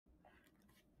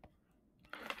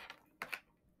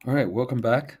All right, welcome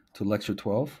back to lecture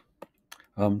 12.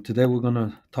 Today we're going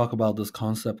to talk about this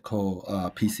concept called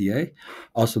PCA,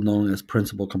 also known as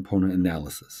principal component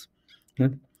analysis.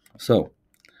 Okay? So,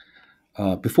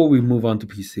 before we move on to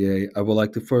PCA, I would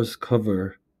like to first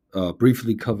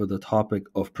briefly cover the topic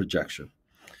of projection.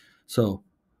 So,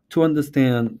 to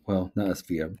understand, well, not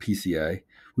SVM, PCA,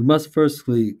 we must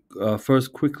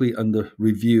first quickly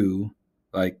review,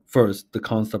 first, the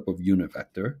concept of unit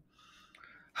vector.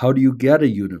 How do you get a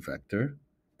unit vector,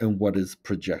 and what is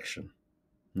projection?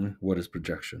 What is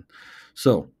projection?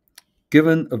 So,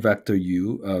 given a vector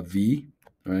u, v,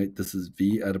 right? This is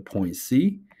v at a point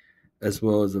C, as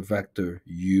well as a vector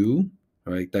u,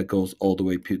 right? That goes all the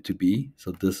way to b.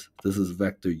 So this is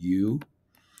vector u.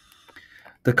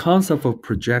 The concept of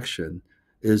projection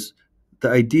is the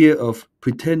idea of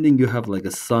pretending you have like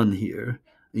a sun here,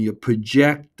 and you're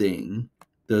projecting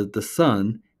the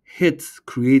sun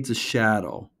creates a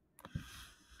shadow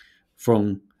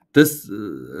from this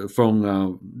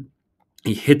from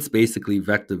it hits basically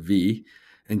vector v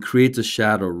and creates a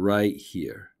shadow right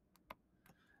here.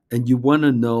 And you want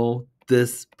to know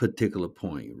this particular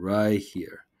point right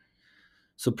here.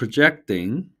 So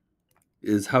projecting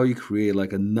is how you create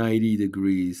like a 90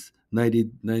 degree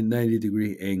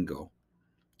angle.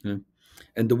 Okay?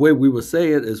 And the way we would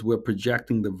say it is we're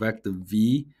projecting the vector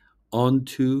v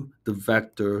onto the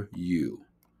vector u.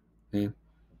 Okay?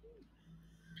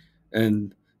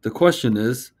 And the question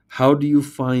is, how do you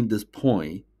find this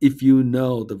point if you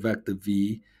know the vector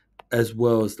v as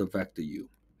well as the vector u?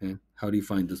 Okay? How do you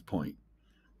find this point?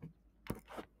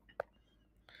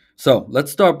 So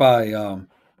let's start by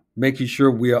making sure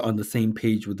we are on the same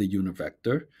page with the unit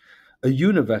vector. A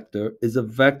unit vector is a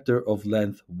vector of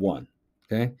length 1.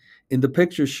 Okay? In the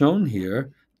picture shown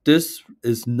here, this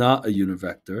is not a unit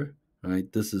vector.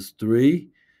 Right? This is 3,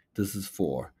 this is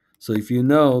 4. So if you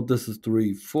know this is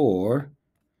 3, 4,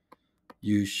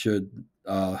 you should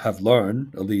have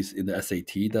learned, at least in the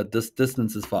SAT, that this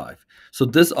distance is 5. So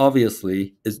this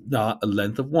obviously is not a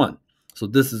length of 1. So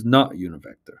this is not a unit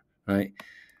vector, right?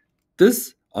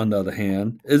 This, on the other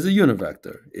hand, is a unit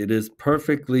vector. It is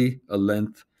perfectly a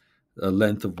length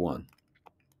of 1.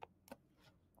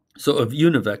 So a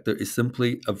unit vector is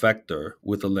simply a vector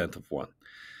with a length of 1.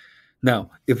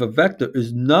 Now, if a vector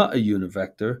is not a unit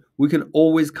vector, we can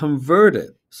always convert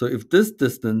it. So if this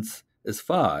distance is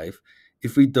 5,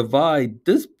 if we divide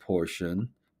this portion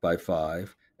by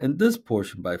 5 and this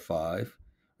portion by 5,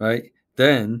 right,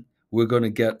 then we're going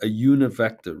to get a unit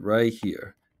vector right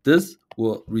here. This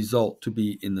will result to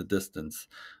be in the distance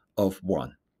of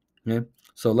 1. Okay?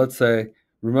 So let's say,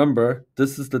 remember,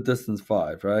 this is the distance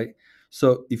 5, right?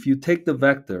 So if you take the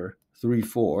vector 3,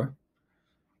 4,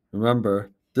 remember,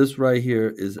 this right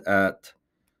here is at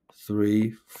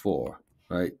 3, 4,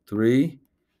 right? 3,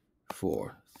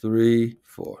 4, 3,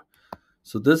 4.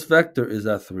 So this vector is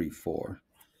at 3, 4.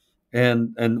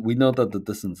 And we know that the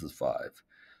distance is 5.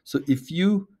 So if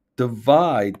you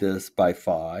divide this by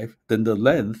 5, then the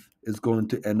length is going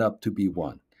to end up to be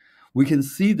 1. We can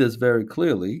see this very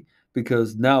clearly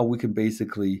because now we can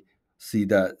basically see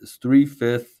that it's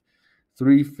 3/5,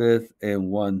 3/5,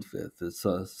 and 1/5. It's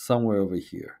somewhere over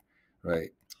here,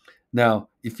 right? Now,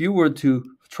 if you were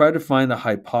to try to find the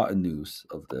hypotenuse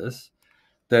of this,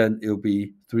 then it'll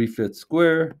be 3/5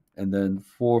 square and then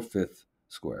 4/5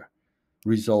 square,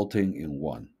 resulting in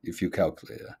 1 if you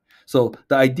calculate it. So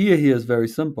the idea here is very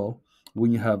simple.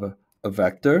 When you have a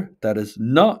vector that is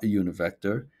not a unit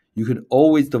vector, you can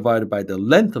always divide it by the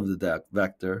length of the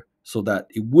vector so that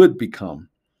it would become,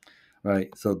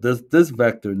 right? So this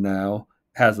vector now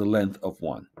has a length of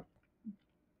 1.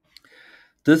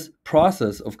 This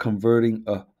process of converting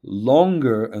a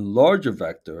longer and larger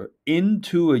vector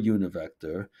into a unit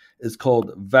vector is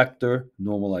called vector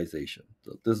normalization.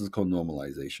 So this is called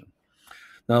normalization.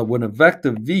 Now, when a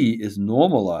vector v is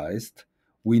normalized,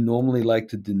 we normally like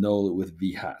to denote it with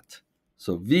v hat.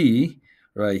 So v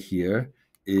right here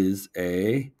is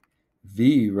a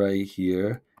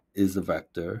vector.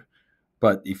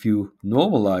 But if you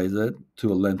normalize it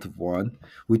to a length of 1,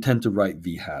 we tend to write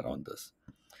v hat on this.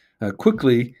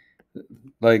 Quickly,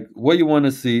 like what you want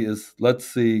to see is,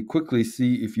 quickly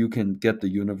see if you can get the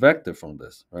unit vector from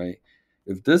this, right?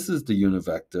 If this is the unit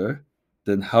vector,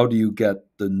 then how do you get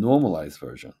the normalized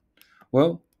version?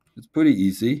 Well, it's pretty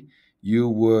easy. You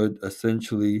would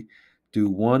essentially do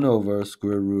 1 over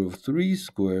square root of 3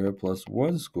 square plus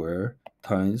 1 square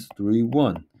times 3,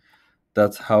 1.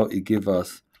 That's how it gives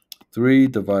us 3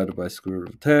 divided by square root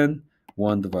of 10,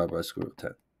 1 divided by square root of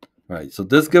 10. Right, so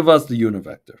this gives us the unit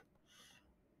vector.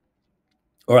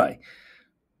 All right.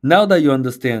 Now that you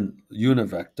understand unit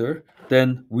vector,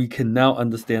 then we can now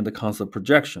understand the concept of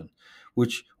projection,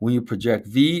 which when you project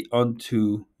v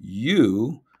onto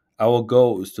u, our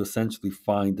goal is to essentially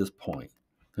find this point.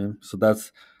 Okay? So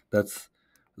that's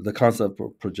the concept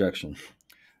of projection.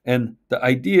 And the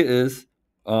idea is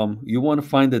you want to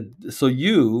find so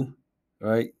u,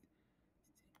 right?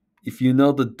 If you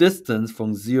know the distance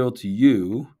from 0 to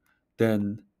u,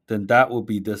 then that will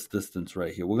be this distance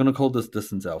right here. We're going to call this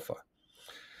distance alpha.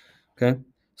 Okay,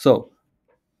 so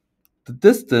the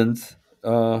distance,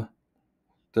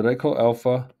 did I call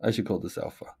alpha? I should call this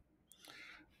alpha.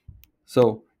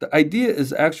 So the idea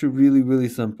is actually really, really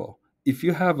simple. If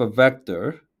you have a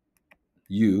vector,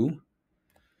 u,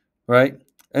 right,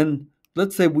 and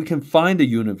let's say we can find the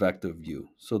unit vector of u.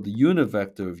 So the unit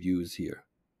vector of u is here,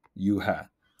 u hat.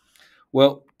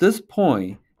 Well, this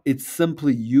point, it's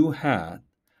simply u hat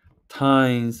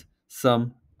times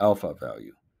some alpha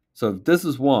value. So if this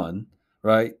is 1,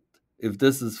 right? If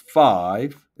this is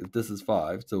 5,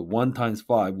 so 1 times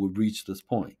 5 would reach this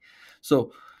point.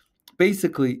 So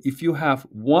basically, if you have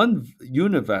one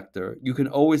unit vector, you can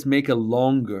always make it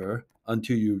longer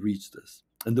until you reach this.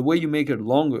 And the way you make it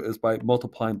longer is by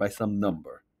multiplying by some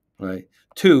number, right?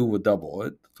 2 would double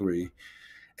it, 3.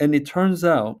 And it turns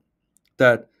out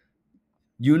that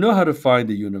you know how to find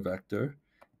the unit vector,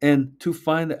 and to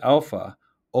find the alpha,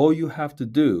 all you have to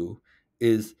do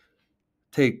is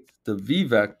take the v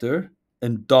vector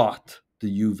and dot the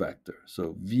u vector.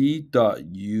 So v dot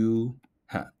u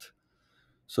hat.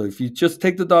 So if you just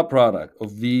take the dot product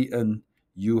of v and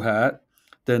u hat,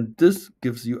 then this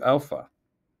gives you alpha.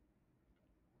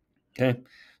 Okay,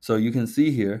 so you can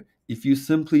see here, if you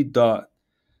simply dot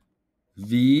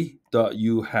v dot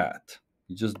u hat,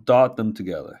 you just dot them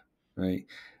together, right?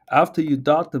 After you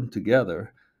dot them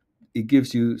together, it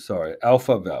gives you,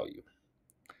 alpha value.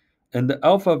 And the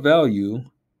alpha value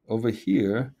over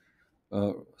here,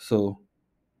 so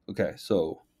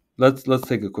let's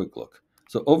take a quick look.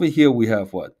 So over here we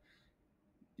have what?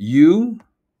 U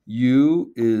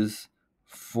is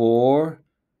 4,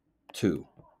 2,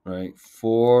 right?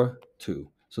 4,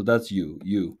 2. So that's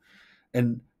u.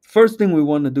 And first thing we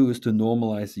want to do is to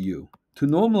normalize u. To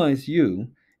normalize u,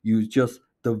 you just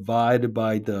divide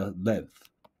by the length.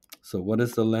 So what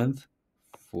is the length?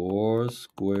 4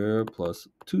 square plus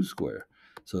 2 square.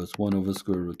 So it's 1 over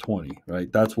square root of 20,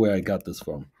 right? That's where I got this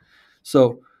from.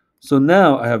 So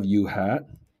now I have u hat.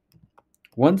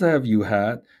 Once I have u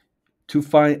hat, to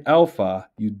find alpha,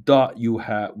 you dot u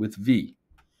hat with v.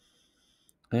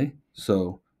 Okay?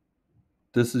 So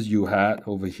this is u hat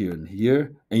over here and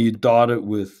here, and you dot it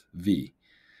with v.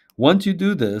 Once you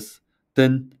do this,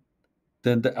 then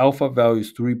the alpha value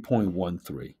is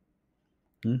 3.13.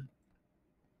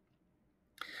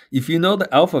 If you know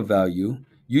the alpha value,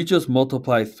 you just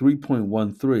multiply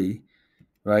 3.13,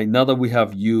 right? Now that we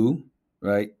have u,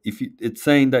 right? It's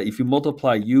saying that if you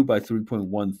multiply u by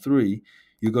 3.13,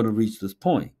 you're going to reach this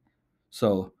point.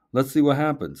 So let's see what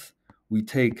happens. We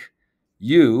take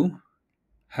u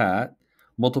hat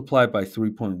multiplied by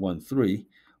 3.13,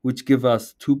 which give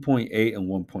us 2.8 and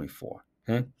 1.4.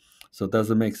 Okay, so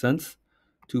does it make sense?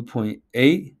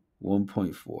 2.8,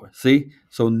 1.4. See?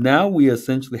 So now we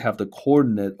essentially have the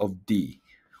coordinate of D.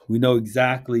 We know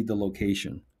exactly the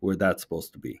location where that's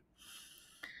supposed to be.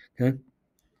 Okay?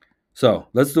 So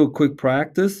let's do a quick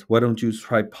practice. Why don't you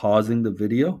try pausing the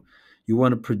video? You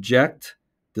want to project,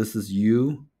 this is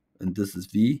U and this is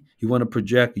V. You want to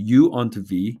project U onto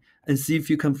V and see if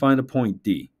you can find a point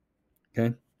D.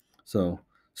 Okay? So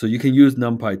you can use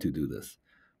NumPy to do this.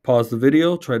 Pause the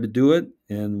video, try to do it,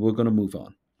 and we're going to move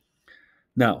on.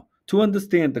 Now, to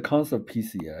understand the concept of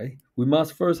PCA, we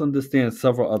must first understand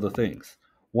several other things.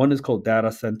 One is called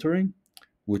data centering,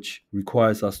 which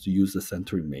requires us to use the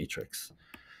centering matrix.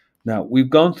 Now, we've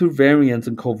gone through variance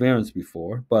and covariance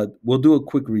before, but we'll do a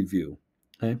quick review.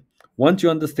 Okay? Once you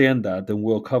understand that, then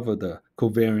we'll cover the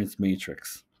covariance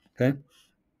matrix. Okay?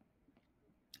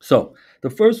 So, the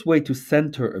first way to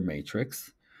center a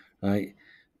matrix, right?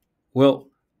 Well,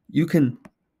 you can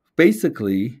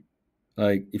basically,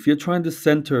 like, if you're trying to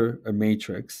center a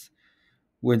matrix,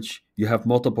 which you have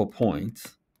multiple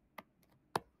points,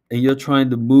 and you're trying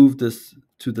to move this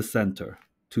to the center,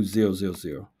 to 0, 0,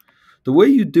 0. The way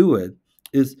you do it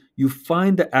is you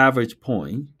find the average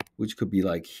point, which could be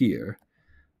like here,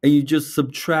 and you just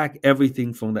subtract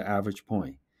everything from the average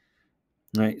point.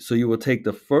 Right? So you will take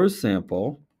the first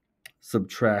sample,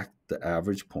 subtract the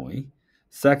average point,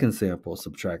 second sample,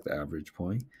 subtract the average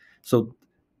point. So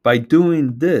by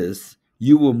doing this,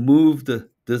 you will move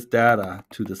this data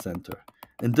to the center.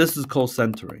 And this is called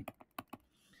centering.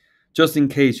 Just in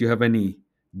case you have any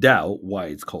doubt why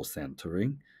it's called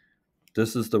centering,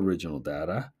 This is the original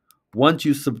data. Once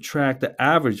you subtract the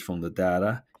average from the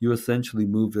data, you essentially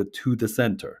move it to the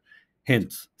center,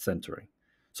 hence centering.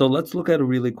 So let's look at a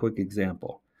really quick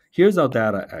example. Here's our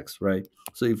data X, right?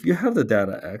 So if you have the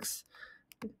data X,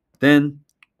 then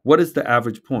what is the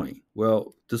average point?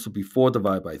 Well, this will be 4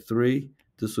 divided by 3.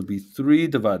 This will be 3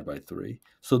 divided by 3.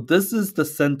 So this is the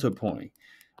center point,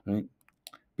 right,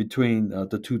 between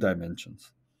the two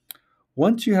dimensions.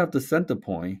 Once you have the center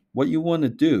point, what you want to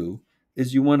do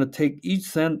is you want to take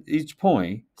each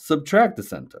point, subtract the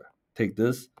center. Take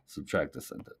this, subtract the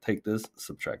center. Take this,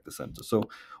 subtract the center. So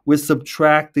we're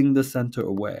subtracting the center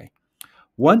away.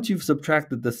 Once you've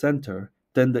subtracted the center,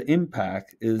 then the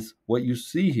impact is what you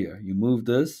see here. You move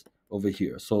this over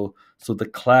here. So the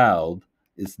cloud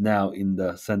is now in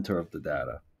the center of the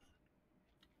data,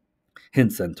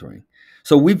 hence centering.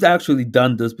 So we've actually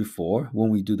done this before when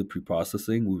we do the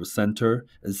pre-processing. We will center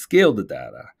and scale the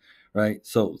data, right?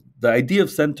 So the idea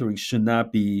of centering should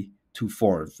not be too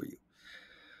foreign for you.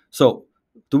 So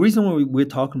the reason why we're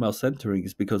talking about centering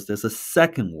is because there's a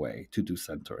second way to do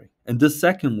centering. And this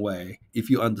second way, if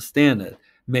you understand it,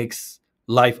 makes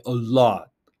life a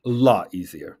lot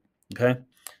easier. Okay?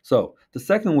 So the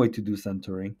second way to do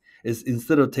centering is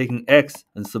instead of taking x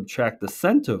and subtract the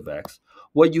center of x,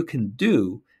 what you can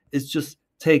do is just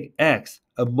take x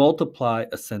and multiply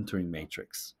a centering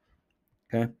matrix.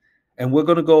 Okay? And we're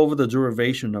going to go over the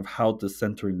derivation of how the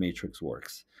centering matrix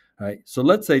works. Right? So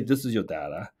let's say this is your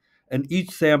data, and each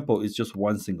sample is just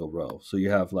one single row. So you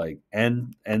have like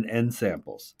n and n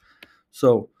samples.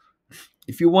 So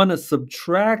if you want to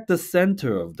subtract the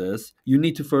center of this, you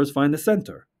need to first find the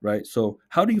center, right? So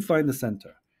how do you find the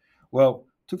center? Well,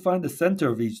 to find the center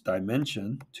of each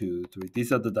dimension, 2, 3,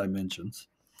 these are the dimensions,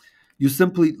 you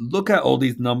simply look at all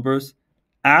these numbers,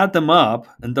 add them up,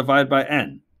 and divide by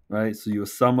n, right? So you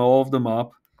sum all of them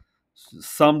up,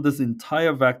 sum this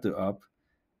entire vector up,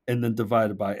 and then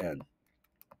divide it by n.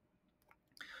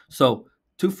 So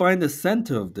to find the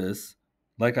center of this,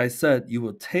 like I said, you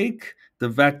will take the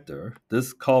vector,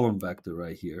 this column vector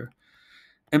right here,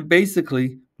 and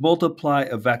basically multiply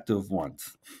a vector of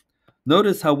once.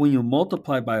 Notice how when you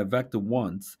multiply by a vector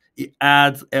once, it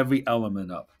adds every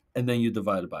element up, and then you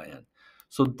divide it by n.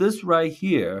 So this right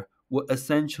here will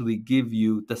essentially give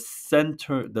you the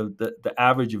center, the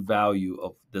average value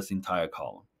of this entire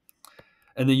column.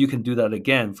 And then you can do that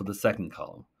again for the second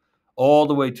column, all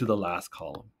the way to the last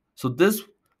column. So this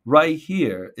right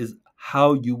here is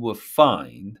how you will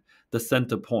find the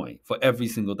center point for every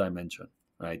single dimension,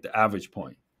 right? The average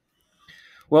point.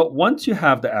 Well, once you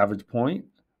have the average point,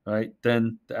 right,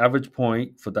 then the average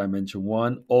point for dimension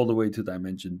 1 all the way to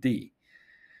dimension D.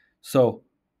 So,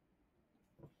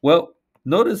 well,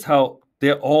 notice how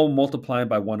they're all multiplying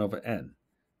by 1 over n.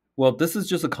 Well, this is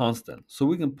just a constant, so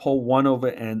we can pull 1 over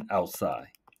n outside,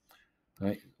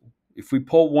 right? If we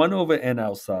pull 1 over n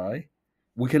outside,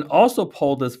 we can also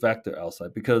pull this vector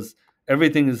outside because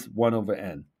everything is 1 over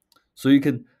n. So you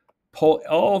can pull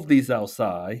all of these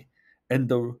outside, and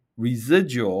the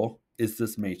residual is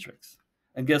this matrix.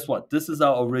 And guess what? This is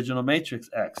our original matrix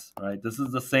X, right? This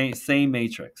is the same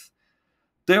matrix.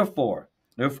 Therefore,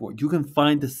 you can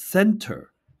find the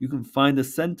center. You can find the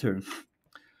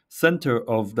center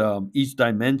of each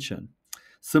dimension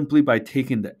simply by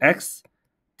taking the x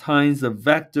times the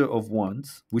vector of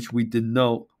ones, which we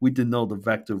denote the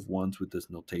vector of ones with this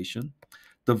notation,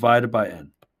 divided by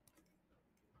n.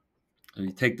 And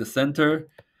you take the center,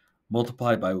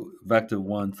 multiply by vector of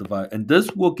ones, divide, and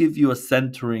this will give you a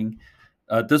centering.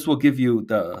 This will give you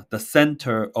the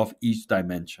center of each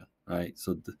dimension, right?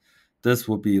 So this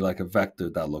will be like a vector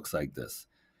that looks like this,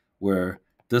 where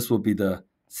this will be the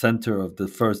center of the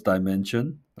first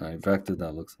dimension, right? Vector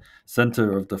that looks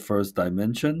center of the first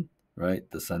dimension, right?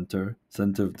 The center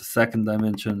of the second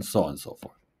dimension, so on and so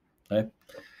forth. Okay.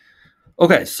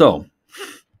 Okay, so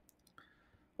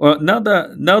well, now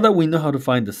that we know how to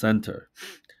find the center,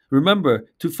 remember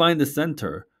to find the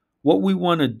center, what we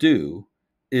want to do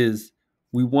is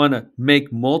we want to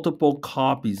make multiple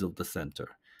copies of the center,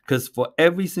 because for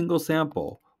every single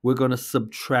sample, we're going to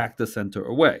subtract the center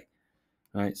away.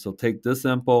 Right? So take this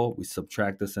sample, we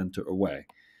subtract the center away.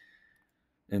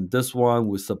 And this one,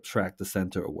 we subtract the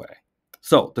center away.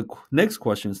 So the next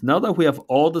question is, now that we have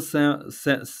all the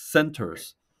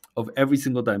centers of every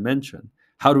single dimension,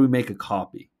 how do we make a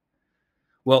copy?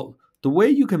 Well, the way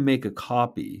you can make a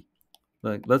copy,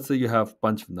 like let's say you have a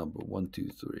bunch of numbers, 1, 2,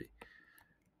 3.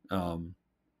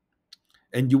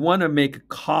 And you want to make a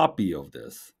copy of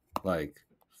this, like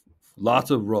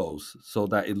lots of rows, so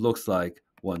that it looks like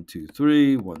 1, 2,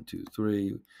 3, 1, 2,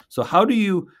 3. So how do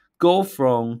you go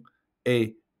from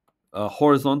a a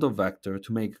horizontal vector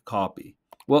to make a copy?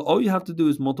 Well, all you have to do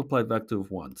is multiply vector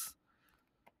of once,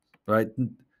 right?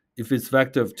 If it's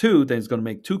vector of 2, then it's going to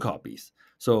make 2 copies.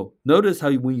 So notice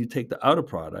how when you take the outer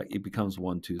product, it becomes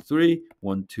 1, 2, 3,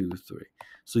 1, 2, 3.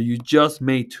 So you just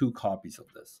made 2 copies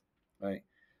of this, right?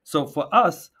 So for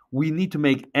us, we need to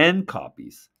make n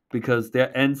copies because there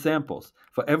are n samples.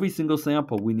 For every single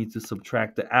sample, we need to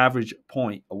subtract the average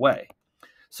point away.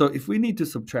 So if we need to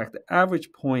subtract the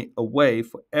average point away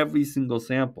for every single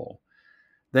sample,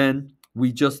 then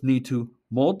we just need to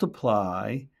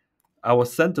multiply our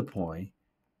center point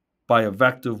by a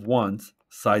vector of ones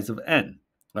size of n,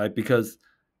 right? Because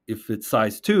if it's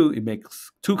size 2, it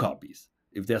makes 2 copies.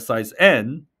 If they're size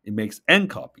n, it makes n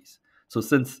copies. So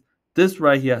since this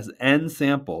right here has n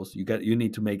samples, you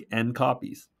need to make n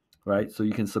copies, right? So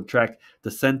you can subtract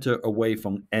the center away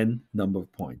from n number of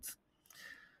points.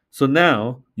 So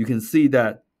now you can see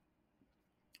that,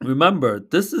 remember,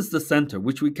 this is the center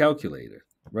which we calculated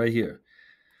right here.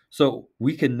 So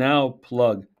we can now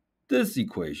plug this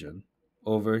equation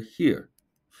over here,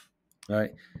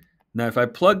 right? Now, if I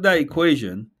plug that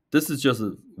equation, this is just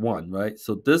a 1, right?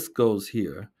 So this goes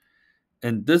here,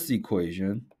 and this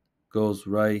equation goes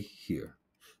right here.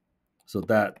 So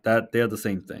that they're the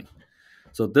same thing.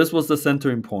 So this was the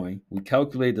centering point. We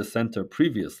calculated the center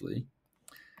previously.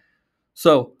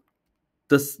 So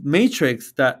this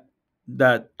matrix that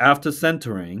after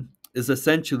centering is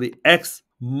essentially x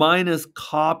minus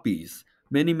copies,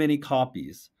 many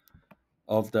copies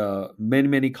of the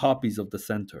many copies of the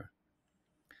center.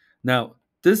 Now,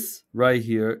 this right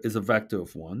here is a vector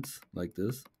of ones, like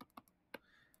this,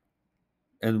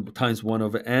 and times 1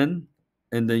 over n,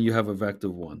 and then you have a vector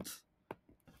of ones.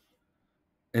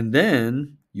 And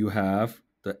then you have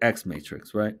the x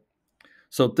matrix, right?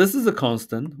 So this is a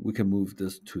constant. We can move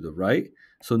this to the right.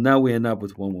 So now we end up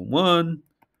with 1, 1, 1,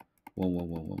 1, 1,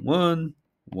 1, 1, 1,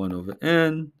 1 over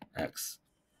n, x.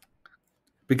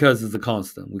 Because it's a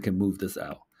constant, we can move this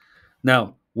out.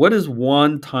 Now, what is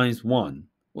 1 times 1?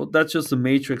 Well, that's just a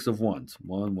matrix of ones.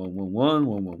 1, 1, 1, 1,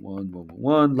 1, 1, 1, 1, 1,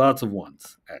 1, lots of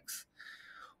ones, x.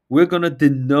 We're going to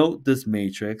denote this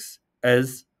matrix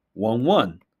as 1,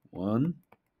 1, 1,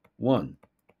 1,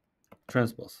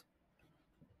 transpose.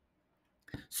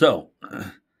 So,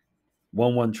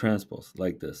 1, 1 transpose,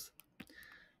 like this.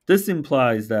 This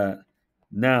implies that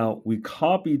now we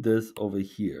copy this over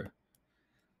here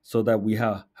so that we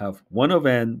have 1 of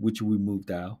n, which we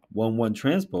moved out, 1, 1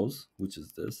 transpose, which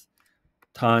is this,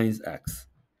 times x.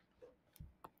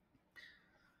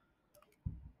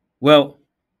 Well,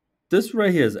 this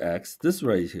right here is x, this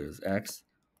right here is x.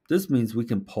 This means we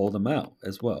can pull them out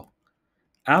as well.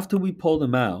 After we pull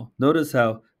them out, notice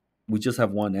how we just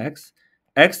have one x.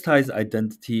 X times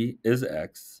identity is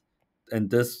x, and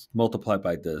this multiplied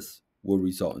by this will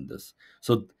result in this.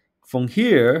 So from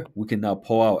here, we can now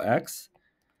pull out x,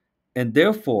 and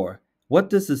therefore, what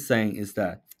this is saying is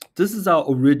that this is our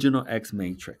original x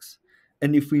matrix.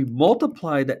 And if we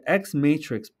multiply the x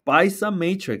matrix by some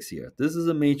matrix here, this is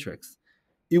a matrix,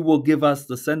 it will give us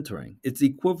the centering. It's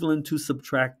equivalent to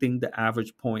subtracting the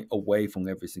average point away from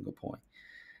every single point.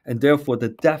 And therefore, the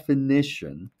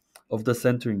definition of the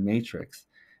centering matrix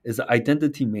is an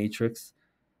identity matrix,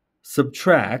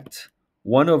 subtract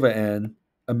 1 over n,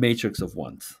 a matrix of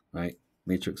ones, right?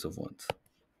 Matrix of ones.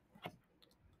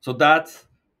 So that's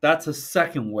a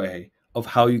second way of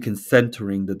how you can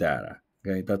centering the data.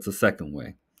 Okay, that's a second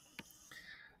way.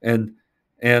 And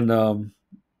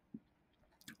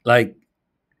like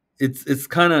it's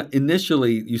kind of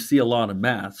initially you see a lot of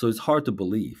math, so it's hard to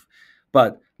believe.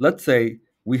 But let's say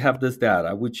we have this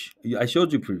data, which I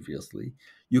showed you previously.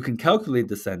 You can calculate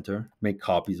the center, make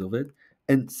copies of it,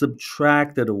 and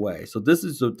subtract it away. So this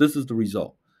is the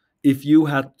result. If you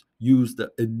had used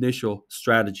the initial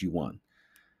strategy 1.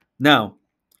 Now,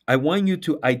 I want you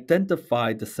to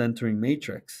identify the centering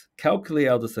matrix, calculate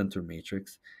out the center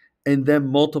matrix, and then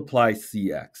multiply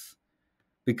Cx.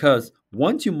 Because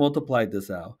once you multiply this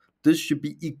out, this should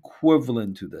be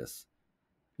equivalent to this,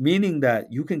 meaning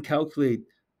that you can calculate,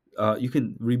 you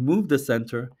can remove the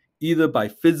center either by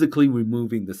physically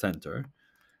removing the center,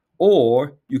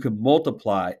 or you can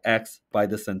multiply x by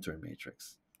the centering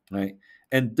matrix, right?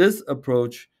 And this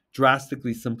approach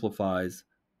drastically simplifies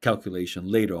calculation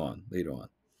later on.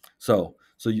 So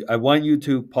I want you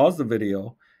to pause the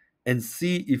video and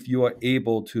see if you are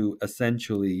able to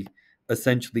essentially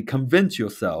convince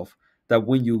yourself that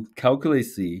when you calculate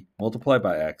C multiply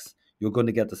by X, you're going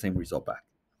to get the same result back.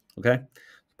 Okay?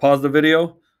 Pause the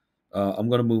video. I'm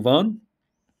going to move on.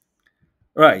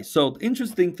 All right, so the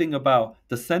interesting thing about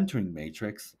the centering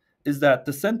matrix is that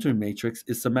the centering matrix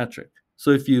is symmetric. So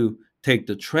if you take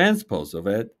the transpose of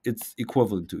it, it's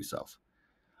equivalent to itself.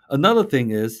 Another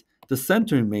thing is the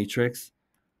centering matrix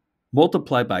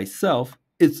multiplied by itself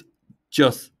is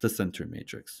just the centering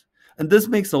matrix. And this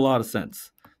makes a lot of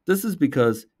sense. This is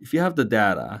because if you have the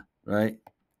data, right?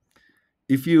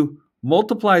 If you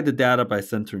multiply the data by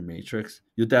centering matrix,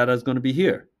 your data is going to be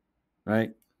here,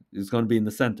 right? It's going to be in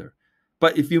the center.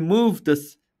 But if you move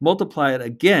this, multiply it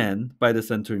again by the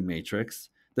centering matrix,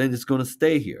 then it's going to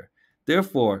stay here.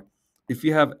 Therefore, if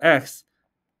you have x,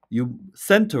 you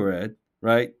center it,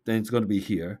 right? Then it's going to be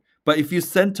here. But if you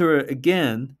center it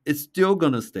again, it's still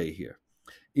going to stay here,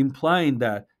 implying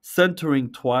that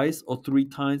centering twice or 3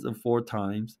 times or 4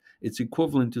 times, it's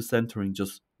equivalent to centering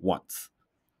just once.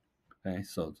 Okay,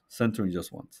 so centering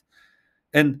just once.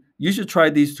 And you should try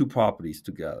these two properties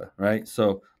together, right?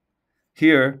 So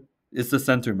here is the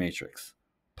center matrix.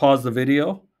 Pause the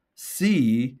video,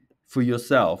 see for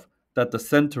yourself that the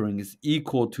centering is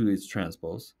equal to its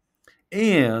transpose,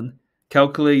 and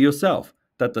calculate yourself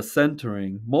that the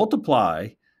centering multiply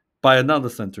by another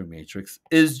centering matrix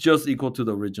is just equal to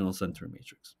the original centering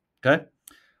matrix. Okay?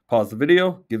 Pause the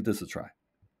video, give this a try.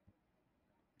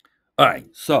 All right,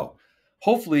 so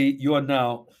hopefully you are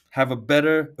now have a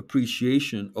better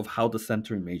appreciation of how the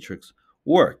centering matrix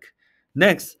work.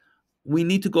 Next, we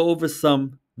need to go over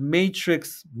some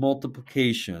matrix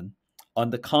multiplication on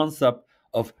the concept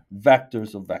of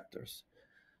vectors of vectors.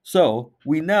 So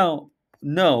we now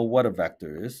know what a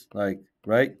vector is, like,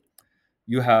 right?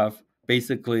 You have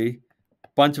basically a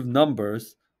bunch of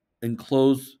numbers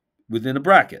enclosed within a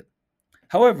bracket.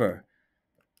 However,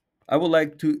 I would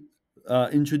like to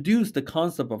introduce the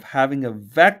concept of having a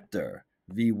vector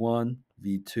v1,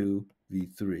 v2,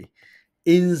 v3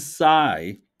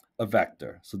 inside a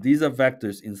vector. So these are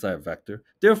vectors inside a vector.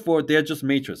 Therefore, they're just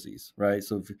matrices, right?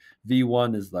 So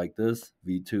v1 is like this,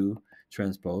 v2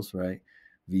 transpose, right?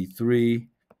 v3,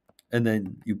 and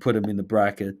then you put them in the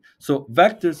bracket. So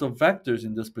vectors of vectors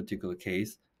in this particular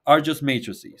case are just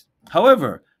matrices.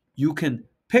 However, you can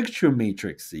picture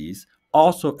matrices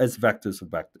also as vectors of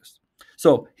vectors.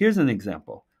 So here's an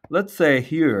example. Let's say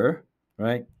here,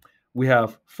 right, we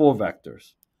have 4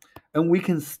 vectors. And we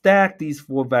can stack these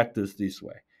 4 vectors this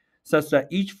way, such that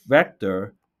each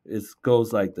vector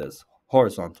goes like this,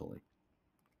 horizontally.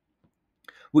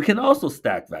 We can also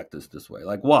stack vectors this way,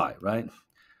 like y, right?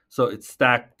 So it's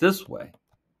stacked this way,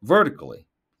 vertically.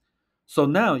 So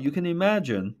now you can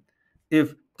imagine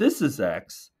if this is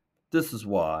x, this is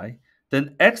y,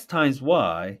 then x times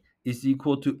y is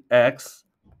equal to x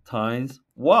times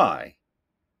y.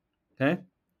 Okay?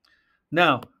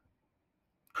 Now,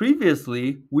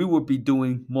 previously, we would be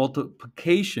doing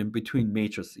multiplication between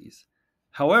matrices.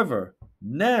 However,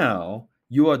 now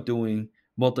you are doing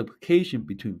multiplication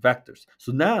between vectors.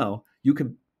 So now you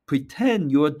can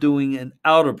pretend you're doing an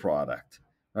outer product,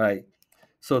 right?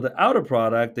 So the outer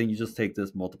product, then you just take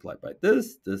this multiplied by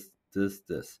this, this,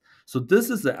 this. So this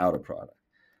is the outer product.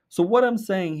 So what I'm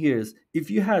saying here is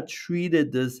if you had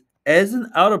treated this as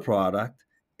an outer product,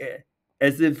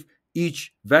 as if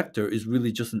each vector is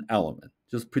really just an element.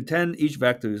 Just pretend each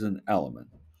vector is an element.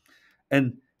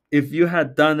 And if you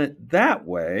had done it that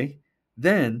way,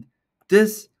 then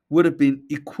this would have been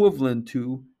equivalent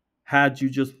to had you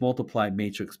just multiplied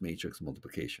matrix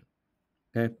multiplication.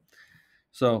 Okay?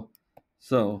 So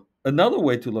another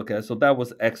way to look at it, so that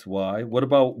was xy. What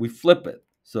about we flip it?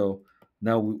 So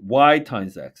now y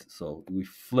times x. So we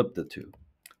flip the two.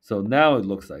 So now it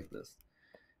looks like this.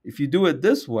 If you do it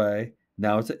this way,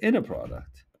 now it's an inner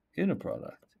product,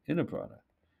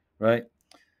 right?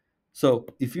 So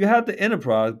if you had the inner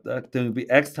product, then it would be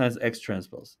x times x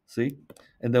transpose, see?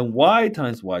 And then y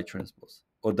times y transpose,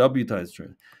 or w times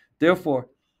transpose. Therefore,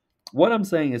 what I'm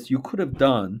saying is you could have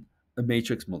done a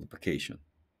matrix multiplication.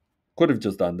 Could have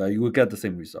just done that. You would get the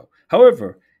same result.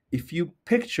 However, if you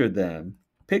picture them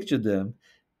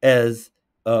as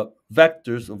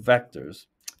vectors of vectors,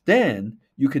 then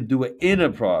you can do an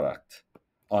inner product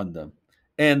on them,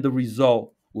 and the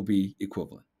result will be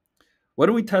equivalent. Why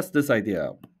don't we test this idea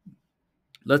out?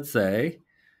 Let's say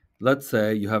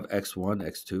you have x1,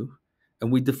 x2,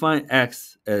 and we define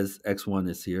x as x1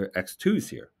 is here, x2 is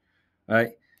here,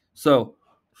 right? So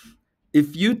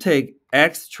if you take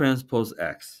x transpose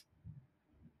x,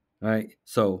 right?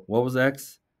 So what was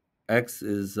x? X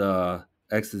is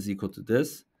equal to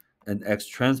this, and x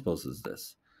transpose is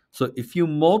this. So if you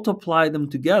multiply them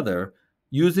together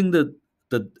using the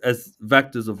as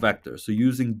vectors of vectors, so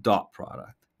using dot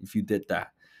product, if you did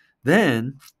that,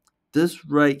 then this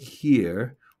right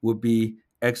here would be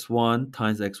x1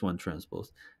 times x1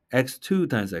 transpose, x2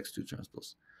 times x2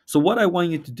 transpose. So what I want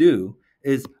you to do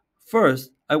is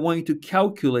first, I want you to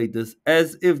calculate this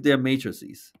as if they're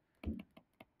matrices.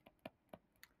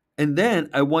 And then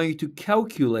I want you to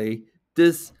calculate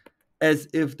this as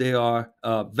if they are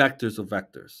vectors of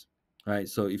vectors, right?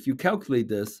 So if you calculate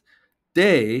this,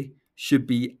 they should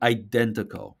be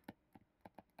identical.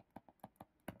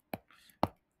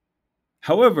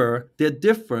 However, they're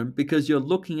different because you're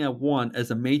looking at one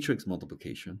as a matrix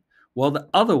multiplication, while the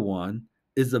other one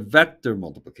is a vector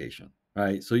multiplication,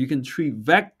 right? So you can treat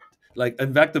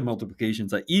and vector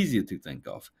multiplications are easier to think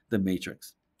of than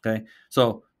matrix. Okay,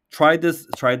 so try this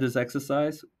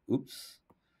exercise. Oops,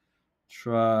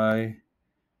 try.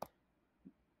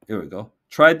 Here we go.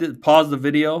 Try this. Pause the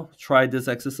video. Try this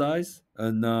exercise,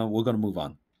 and we're gonna move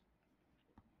on.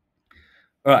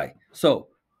 All right. So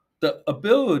the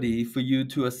ability for you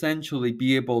to essentially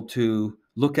be able to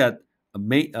look at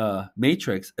a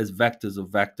matrix as vectors of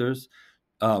vectors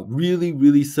really,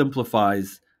 really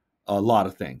simplifies a lot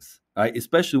of things, right?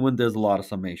 Especially when there's a lot of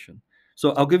summation.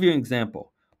 So I'll give you an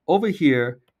example. Over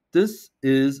here, this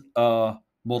is a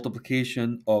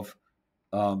multiplication of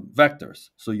vectors.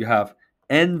 So you have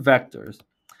n vectors,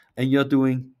 and you're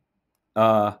doing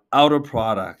outer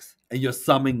products, and you're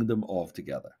summing them all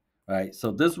together, right?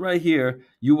 So this right here,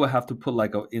 you will have to put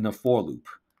like in a for loop,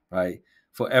 right?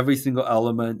 For every single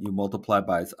element, you multiply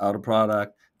by its outer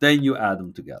product, then you add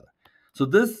them together. So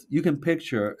this you can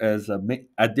picture as a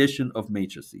addition of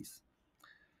matrices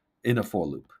in a for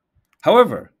loop.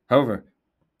 However,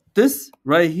 this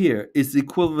right here is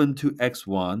equivalent to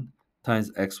x1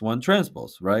 times x1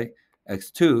 transpose, right?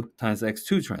 x2 times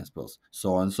x2 transpose,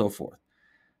 so on and so forth.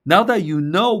 Now that you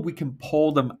know we can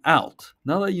pull them out,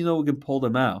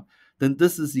 then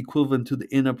this is equivalent to the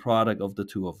inner product of the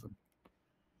two of them.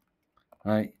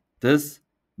 All right?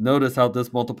 Notice how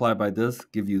this multiplied by this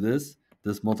give you this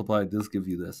multiplied this give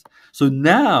you this. So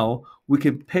now we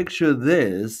can picture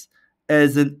this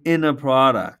as an inner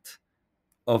product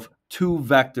of two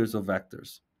vectors of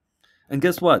vectors. And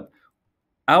guess what?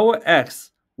 Our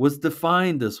x was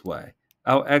defined this way.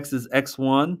 Our x is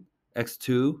x1,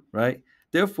 x2, right?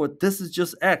 Therefore, this is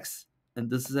just x, and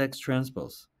this is x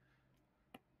transpose.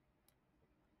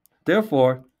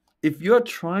 Therefore, if you're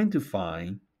trying to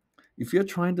find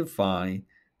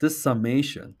this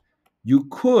summation, you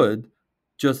could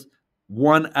just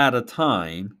one at a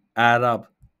time add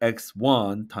up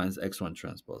x1 times x1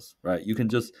 transpose, right? You could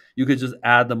just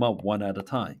add them up one at a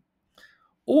time.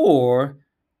 Or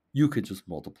you could just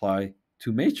multiply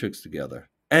two matrices together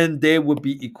and they would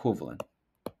be equivalent.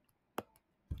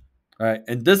 All right,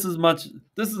 and this is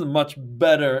a much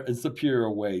better and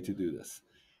superior way to do this.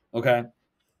 Okay,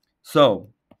 so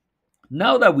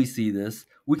now that we see this,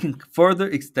 we can further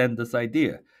extend this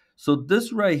idea. So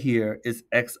this right here is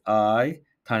xi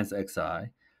times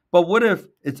xi, but what if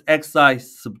it's xi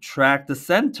subtract the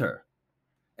center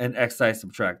and xi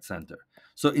subtract center?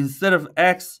 So instead of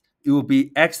x, it will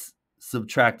be x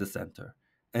subtract the center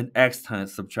and x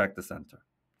times subtract the center,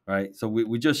 right? So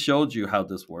we just showed you how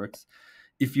this works.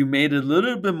 If you made it a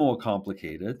little bit more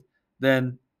complicated,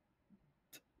 then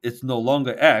it's no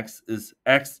longer x, it's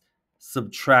x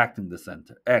subtracting the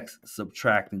center,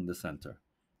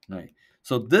 right?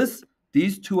 So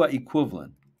these two are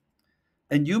equivalent.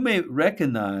 And you may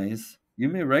recognize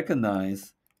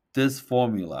this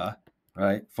formula,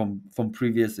 right, from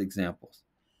previous examples.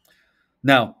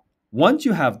 Now, once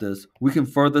you have this, we can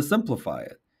further simplify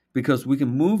it because we can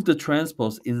move the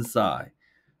transpose inside.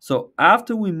 So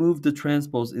after we move the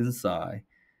transpose inside,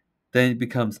 then it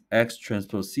becomes X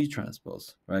transpose C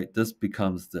transpose, right? This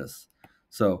becomes this.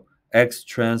 So X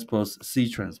transpose C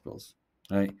transpose,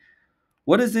 right?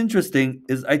 What is interesting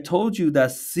is I told you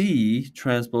that C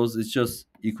transpose is just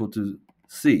equal to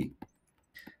C,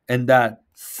 and that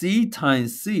C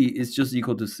times C is just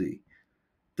equal to C.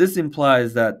 This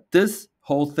implies that this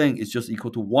whole thing is just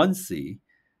equal to 1C,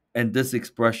 and this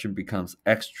expression becomes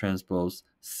X transpose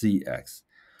CX.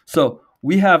 So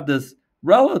we have this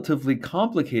relatively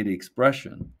complicated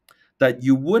expression that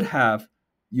you would have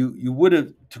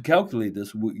to calculate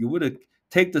this, you would have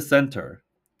take the center.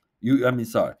 You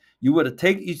would have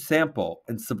take each sample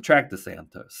and subtract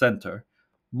the center,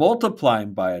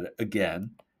 multiplying by it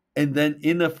again, and then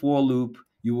in a for loop,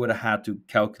 you would have had to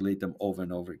calculate them over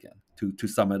and over again to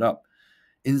sum it up.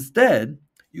 Instead,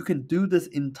 you can do this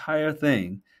entire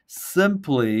thing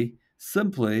simply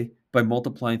by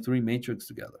multiplying three matrices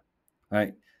together,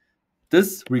 right?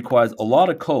 This requires a lot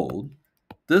of code.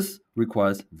 This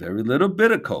requires very little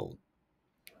bit of code.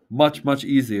 Much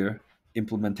easier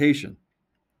implementation.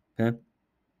 Okay.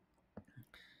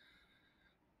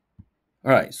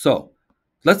 All right. So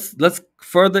let's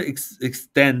further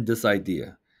extend this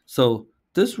idea. So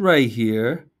this right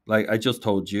here like I just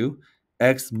told you,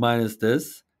 x minus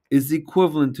this is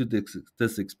equivalent to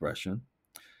this expression.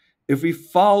 If we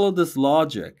follow this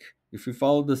logic, if we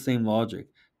follow the same logic,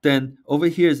 then over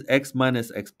here is x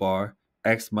minus x bar,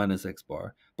 x minus x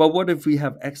bar. But what if we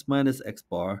have x minus x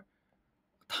bar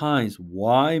times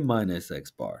y minus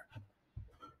x bar?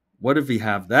 What if we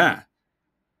have that?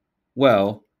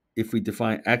 Well, if we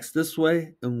define x this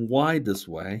way and y this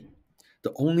way,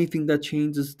 the only thing that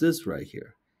changes is this right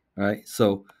here. All right,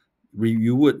 so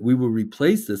we would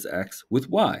replace this x with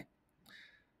y.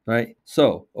 Right?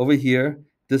 So over here,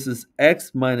 this is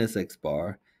x minus x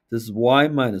bar. This is y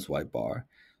minus y bar.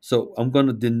 So I'm going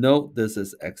to denote this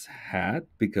as x hat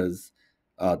because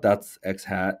that's x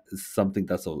hat is something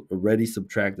that's already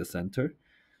subtract the center.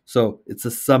 So it's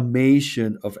a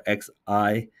summation of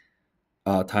xi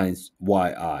times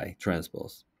yi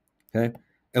transpose. Okay,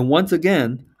 and once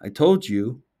again, I told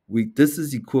you this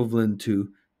is equivalent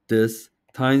to this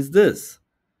times this.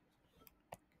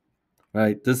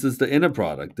 Right? This is the inner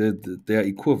product. They're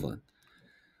equivalent.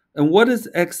 And what is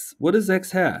x? What is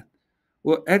x hat?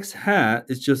 Well, x hat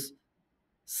is just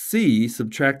c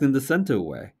subtracting the center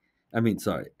away. I mean,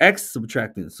 sorry, x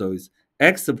subtracting. So it's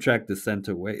x subtract the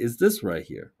center away is this right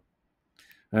here,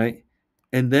 right?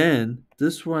 And then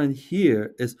this one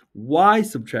here is y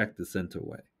subtract the center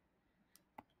away.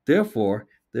 Therefore,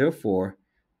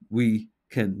 we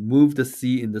can move the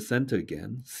c in the center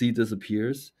again. C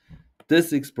disappears.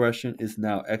 This expression is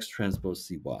now x transpose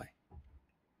cy.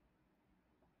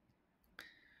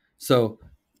 So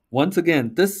once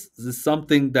again, this is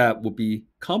something that will be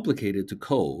complicated to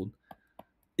code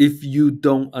if you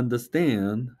don't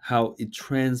understand how it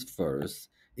transfers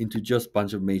into just a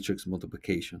bunch of matrix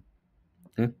multiplication.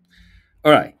 Okay?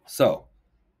 All right, so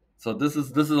this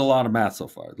is a lot of math so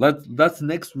far. Let's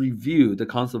next review the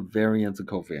concept of variance and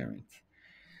covariance.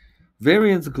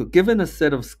 Variance given a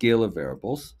set of scalar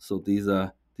variables, so these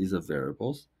are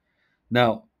variables.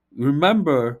 Now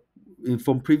remember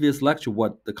from previous lecture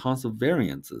what the concept of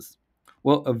variance is.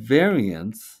 Well, a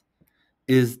variance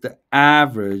is the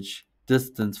average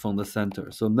distance from the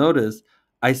center. So notice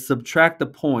I subtract the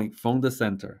point from the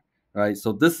center, right?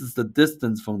 So this is the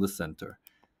distance from the center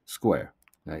square,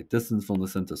 right? Distance from the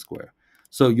center square.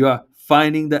 So you are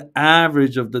finding the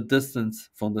average of the distance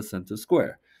from the center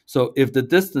square. So if the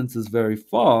distance is very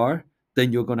far,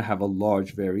 then you're going to have a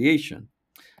large variation.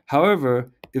 However,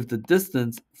 if the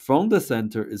distance from the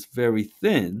center is very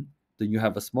thin, then you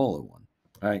have a smaller one,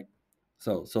 right?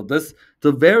 So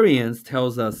the variance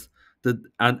tells us that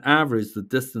on average the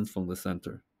distance from the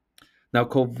center. Now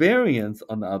covariance,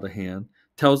 on the other hand,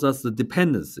 tells us the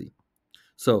dependency.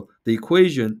 So the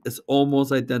equation is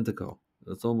almost identical.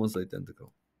 It's almost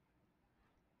identical.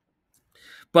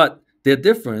 But they're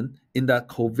different in that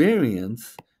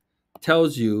covariance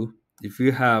tells you if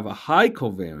you have a high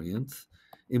covariance,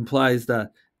 implies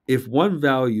that if one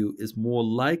value is more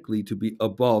likely to be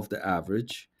above the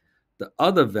average, the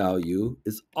other value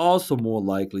is also more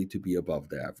likely to be above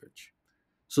the average.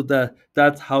 So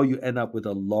that's how you end up with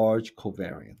a large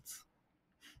covariance.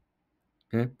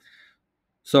 Okay?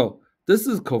 So this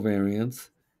is covariance,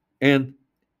 and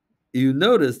you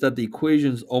notice that the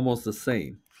equation is almost the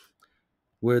same,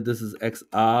 where this is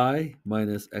xi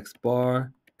minus x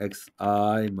bar,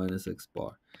 xi minus x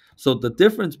bar. So the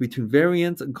difference between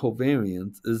variance and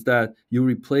covariance is that you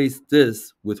replace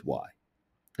this with y.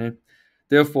 Okay?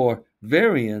 Therefore,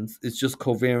 variance is just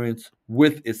covariance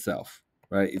with itself,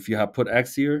 right? If you have put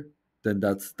x here, then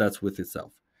that's with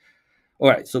itself. All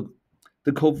right, so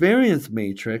the covariance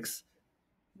matrix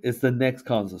is the next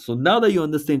concept. So now that you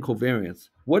understand covariance,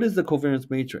 what is the covariance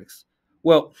matrix?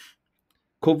 Well,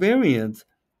 covariance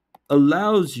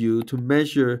allows you to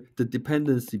measure the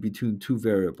dependency between two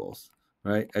variables,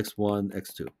 right? X1,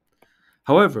 X2.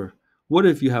 However, what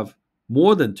if you have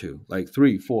more than two, like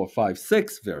 3, 4, 5,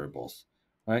 6 variables,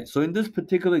 right? So in this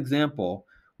particular example,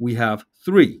 we have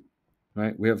 3,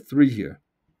 right? We have 3 here.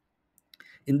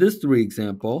 In this 3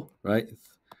 example, right,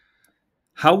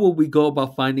 how will we go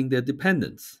about finding their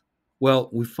dependence? Well,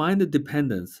 we find the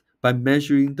dependence by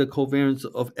measuring the covariance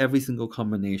of every single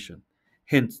combination,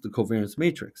 hence the covariance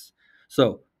matrix.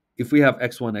 So if we have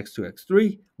x1, x2,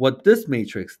 x3, what this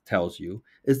matrix tells you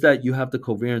is that you have the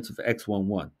covariance of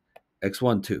x11,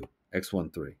 x12,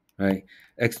 x13, right?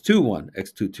 x21,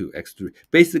 x22, x3.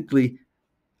 Basically,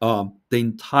 the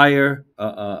entire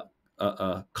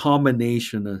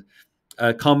combination,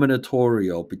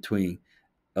 combinatorial between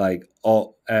like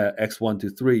all x1 to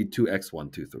 3 to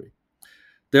x1 to 3.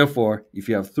 Therefore, if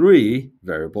you have 3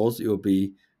 variables, it will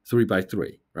be 3 by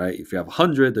 3, right? If you have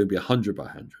 100, it will be 100 by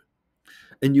 100.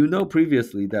 And you know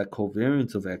previously that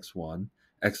covariance of x1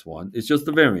 x1 is just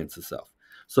the variance itself.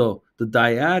 So the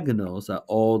diagonals are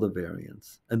all the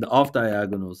variance, and the off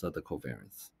diagonals are the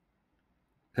covariance.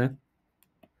 Okay.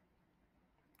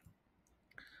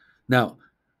 Now,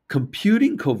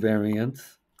 computing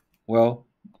covariance, well,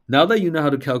 now that you know how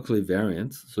to calculate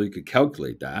variance, so you could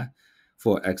calculate that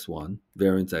for x1,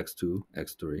 variance x2,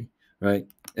 x3, right?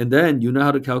 And then you know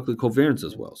how to calculate covariance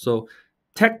as well. So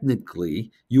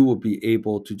technically, you will be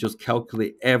able to just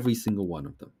calculate every single one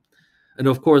of them. And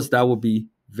of course, that would be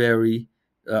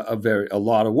a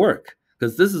lot of work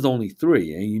because this is only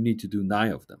three, and you need to do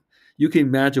nine of them. You can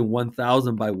imagine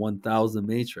 1,000 by 1,000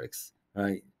 matrix,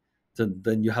 right?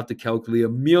 Then you have to calculate a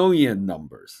million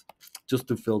numbers just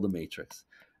to fill the matrix,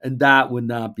 and that would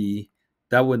not be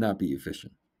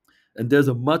efficient. And there's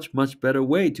a much better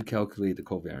way to calculate the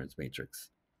covariance matrix.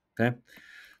 Okay.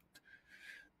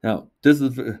 Now, this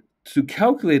is to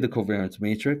calculate the covariance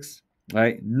matrix,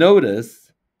 right?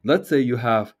 Notice, let's say you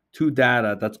have two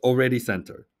data that's already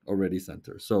centered.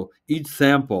 So each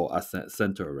sample are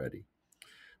centered already.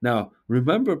 Now,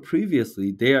 remember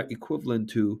previously, they are equivalent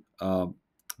to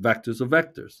vectors of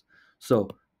vectors. So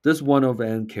this 1 over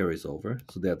n carries over,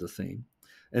 so they're the same.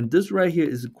 And this right here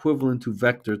is equivalent to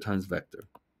vector times vector.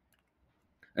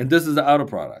 And this is the outer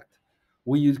product.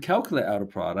 When you calculate outer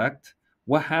product,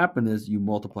 what happened is you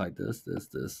multiply this,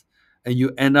 and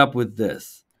you end up with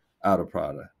this outer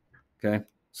product. Okay?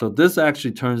 So this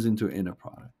actually turns into inner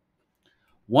product.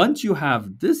 Once you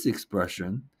have this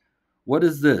expression, what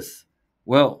is this?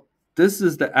 Well, this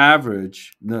is the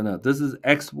average. No, this is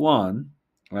x1,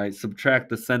 right? Subtract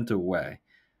the center way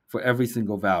for every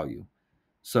single value.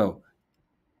 So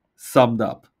summed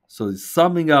up. So it's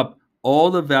summing up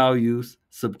all the values,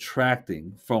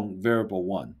 subtracting from variable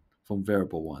 1.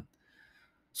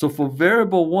 So for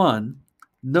variable 1,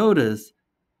 notice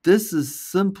this is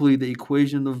simply the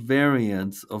equation of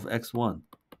variance of x1,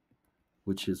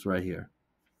 which is right here.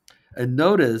 And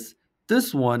notice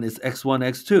this one is x1,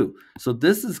 x2. So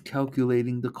this is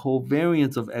calculating the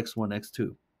covariance of x1,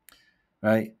 x2,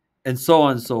 right? And so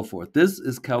on and so forth. This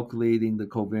is calculating the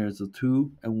covariance of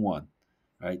 2 and 1,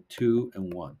 right? 2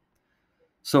 and 1.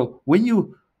 So when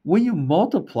you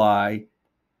multiply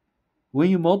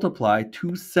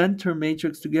two center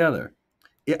matrix together,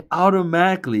 it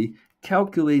automatically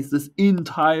calculates this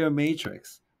entire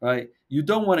matrix, right? You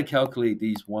don't want to calculate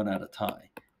these one at a time,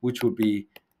 which would be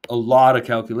a lot of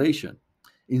calculation.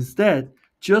 Instead,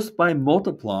 just by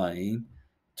multiplying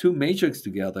two matrices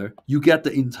together, you get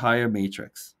the entire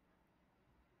matrix.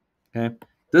 Okay,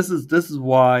 this is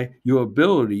why your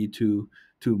ability to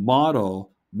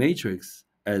model matrix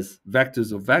as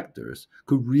vectors of vectors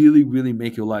could really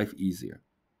make your life easier.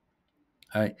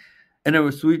 All right, and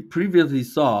as we previously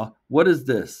saw, what is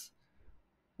this?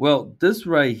 Well, this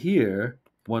right here,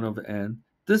 1 over n,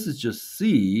 this is just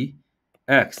C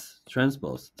x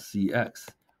transpose Cx,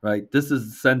 right? This is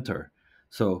the center.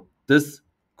 So this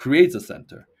creates a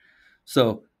center.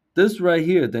 So this right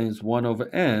here then is 1 over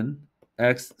n,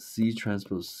 x C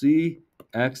transpose C,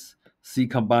 x, C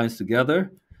combines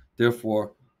together.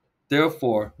 Therefore,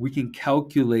 we can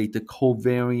calculate the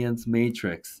covariance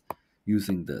matrix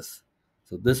using this.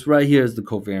 So this right here is the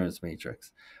covariance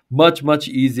matrix. Much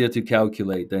easier to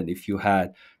calculate than if you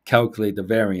had calculate the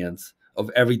variance of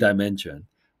every dimension,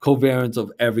 covariance of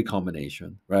every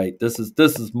combination, right? This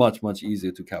is much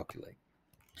easier to calculate.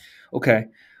 Okay,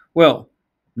 well,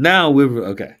 now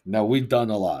we've done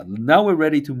a lot. Now we're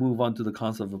ready to move on to the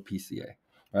concept of PCA,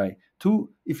 right?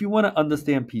 If you want to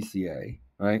understand PCA,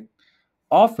 right,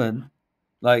 often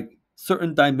like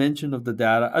certain dimension of the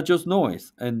data are just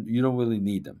noise and you don't really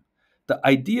need them. The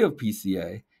idea of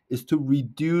PCA is to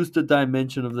reduce the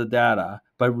dimension of the data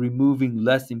by removing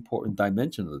less important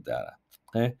dimension of the data.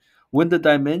 Okay? When the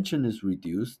dimension is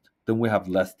reduced, then we have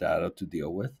less data to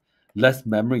deal with, less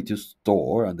memory to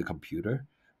store on the computer.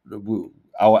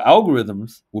 Our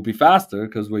algorithms will be faster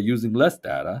because we're using less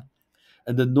data,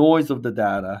 and the noise of the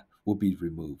data will be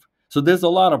removed. So there's a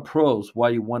lot of pros why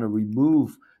you want to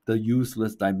remove the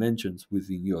useless dimensions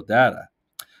within your data.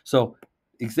 So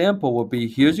example would be,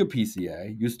 here's your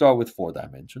PCA. You start with 4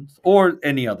 dimensions or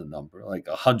any other number, like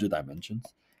 100 dimensions,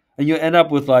 and you end up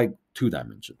with like 2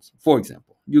 dimensions. For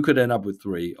example, you could end up with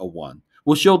 3 or 1.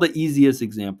 We'll show the easiest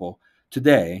example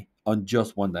today on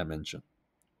just 1 dimension.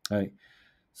 Right?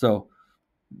 So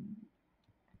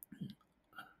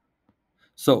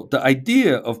the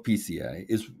idea of PCA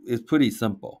is pretty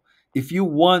simple. If you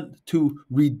want to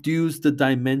reduce the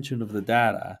dimension of the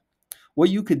data, what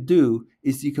you could do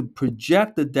is you can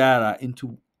project the data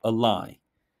into a line.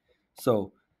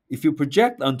 So if you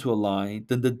project onto a line,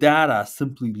 then the data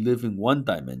simply live in 1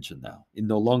 dimension now. It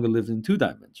no longer lives in 2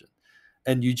 dimensions.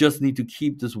 and you just need to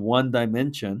keep this one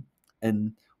dimension,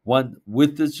 and one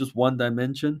with this just one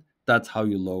dimension, that's how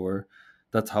you lower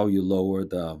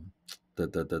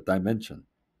the dimension.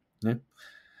 Okay?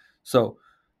 So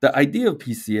the idea of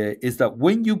PCA is that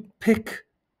when you pick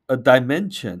a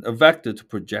dimension, a vector to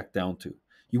project down to,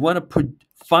 you want to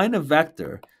find a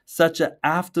vector such that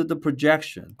after the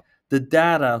projection, the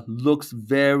data looks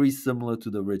very similar to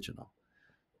the original.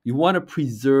 You want to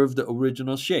preserve the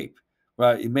original shape,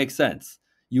 right? It makes sense.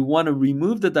 You want to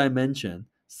remove the dimension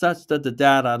such that the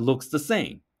data looks the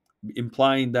same,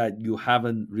 implying that you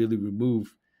haven't really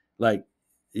removed, like,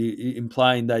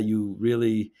 implying that you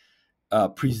really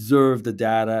preserve the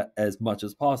data as much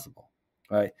as possible,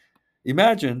 right?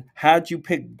 Imagine had you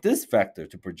picked this vector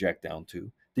to project down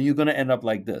to, then you're going to end up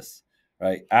like this,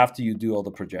 right? After you do all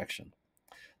the projection.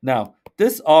 Now,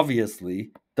 this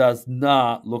obviously does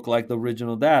not look like the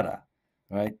original data,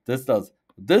 right? This does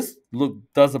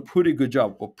a pretty good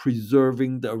job of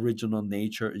preserving the original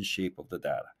nature and shape of the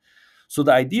data. So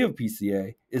the idea of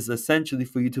PCA is essentially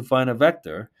for you to find a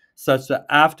vector such that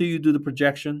after you do the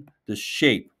projection, the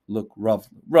shape look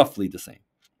roughly the same.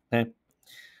 Okay?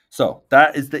 So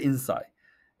that is the insight.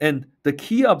 And the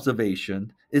key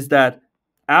observation is that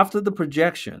after the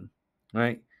projection,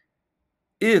 right?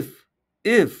 If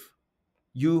if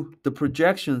you the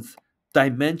projections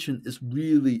dimension is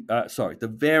really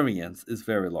the variance is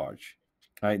very large.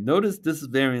 Right? Notice this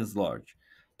variance is large,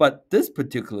 but this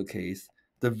particular case,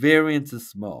 the variance is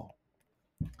small.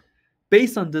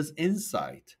 Based on this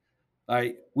insight,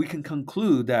 right, we can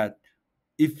conclude that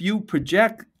if you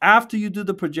project after you do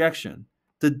the projection,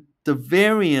 the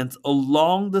variance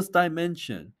along this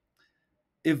dimension,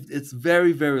 if it's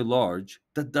very, very large,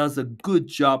 that does a good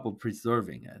job of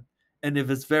preserving it. And if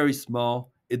it's very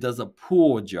small, it does a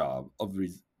poor job of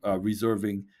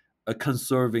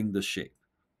conserving the shape,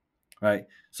 right?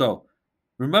 So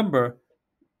remember,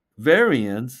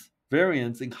 variance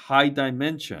in high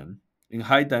dimension,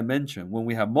 when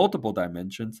we have multiple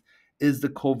dimensions, is the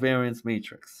covariance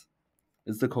matrix.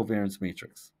 Is the covariance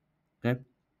matrix. Okay.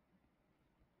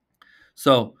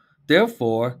 So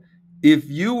therefore, if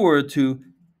you were to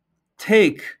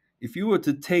take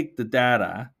the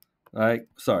data, right?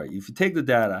 Sorry, if you take the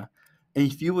data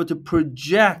and if you were to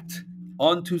project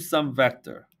onto some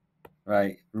vector,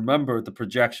 right? Remember the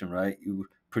projection, right? You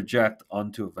project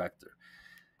onto a vector.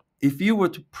 If you were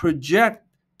to project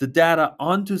the data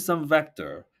onto some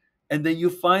vector and then you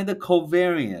find the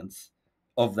covariance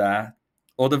of that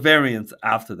or the variance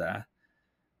after that,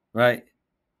 right?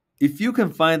 If you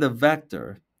can find a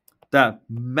vector that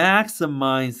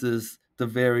maximizes the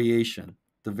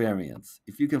variance,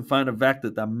 if you can find a vector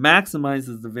that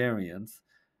maximizes the variance,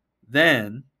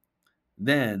 then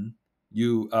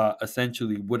you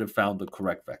essentially would have found the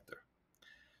correct vector.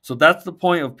 So that's the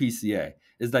point of PCA,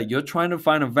 is that you're trying to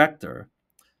find a vector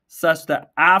such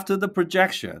that after the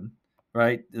projection,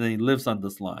 right, and it lives on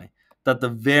this line, that the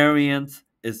variance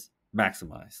is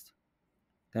maximized.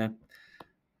 Okay.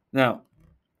 Now,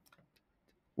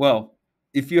 well,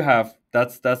 if you have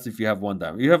that's if you have one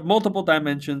dimension. You have multiple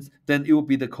dimensions, then it will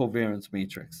be the covariance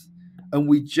matrix. And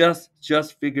we just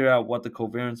figure out what the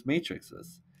covariance matrix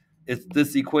is. It's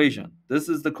this equation. This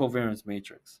is the covariance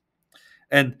matrix.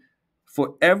 And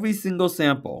for every single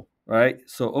sample, right?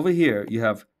 So over here you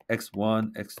have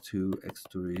x1, x2,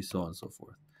 x3, so on and so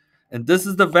forth. And this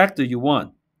is the vector you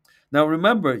want. Now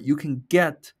remember, you can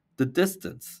get the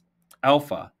distance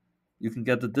alpha. You can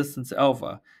get the distance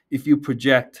alpha if you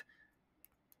project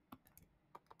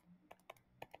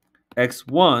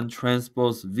x1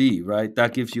 transpose v, right?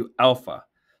 That gives you alpha.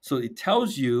 So it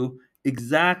tells you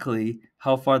exactly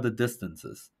how far the distance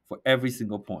is for every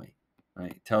single point,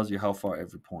 right? It tells you how far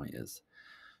every point is.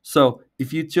 So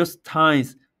if you just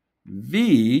times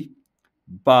v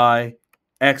by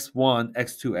x1,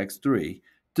 x2, x3,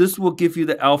 this will give you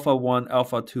the alpha 1,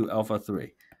 alpha 2, alpha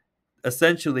 3.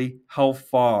 Essentially, how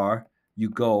far you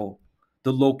go,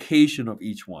 the location of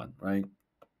each one, right?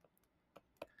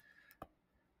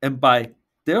 And by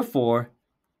therefore,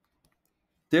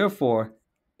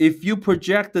 if you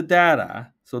project the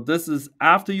data, so this is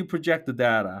after you project the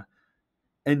data,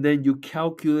 and then you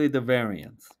calculate the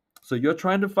variance. So you're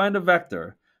trying to find a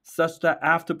vector such that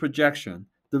after projection,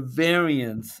 the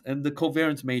variance and the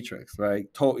covariance matrix, right,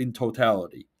 in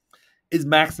totality, is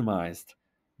maximized.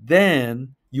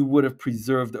 Then you would have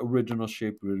preserved the original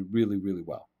shape really, really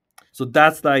well. So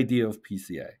that's the idea of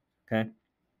PCA. Okay.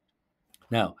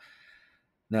 Now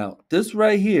this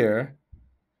right here,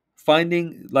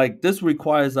 finding like this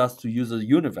requires us to use a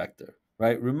unit vector,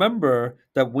 right? Remember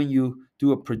that when you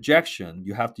do a projection,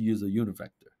 you have to use a unit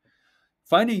vector.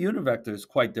 Finding a unit vector is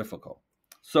quite difficult.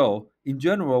 So in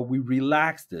general, we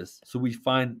relax this, so we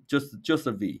find just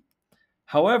a v.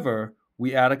 However,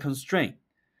 we add a constraint.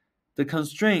 The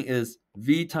constraint is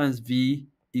v times v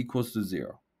equals to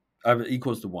zero,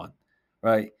 equals to one,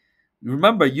 right?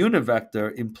 Remember, unit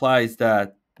vector implies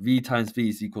that v times v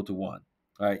is equal to one,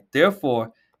 right?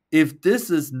 Therefore, if this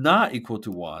is not equal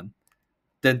to one,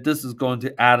 then this is going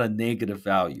to add a negative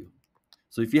value.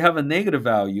 So if you have a negative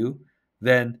value,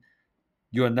 then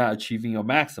you're not achieving your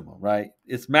maximum, right?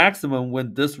 It's maximum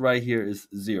when this right here is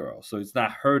zero, so it's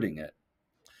not hurting it.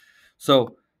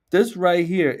 So this right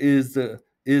here is the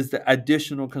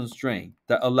additional constraint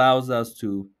that allows us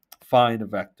to find a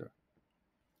vector.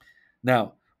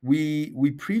 Now,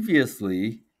 we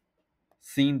previously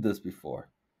seen this before,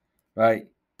 right?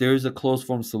 There is a closed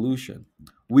form solution.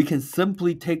 We can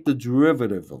simply take the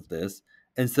derivative of this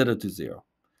and set it to zero.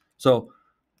 So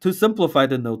to simplify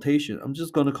the notation, I'm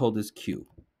just going to call this Q,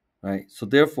 right? So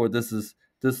therefore, this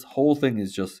whole thing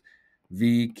is just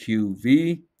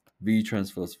VQV, V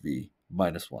transpose V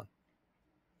minus one.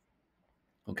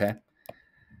 Okay.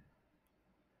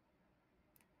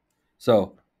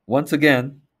 So once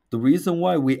again, the reason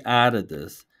why we added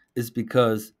this is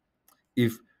because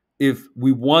if if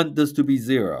we want this to be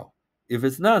zero, if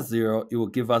it's not zero, it will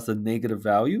give us a negative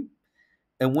value.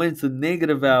 And when it's a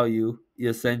negative value, it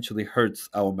essentially hurts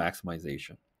our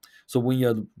maximization. So when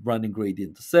you're running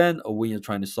gradient descent or when you're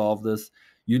trying to solve this,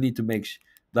 you need to make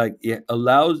like it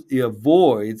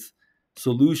avoids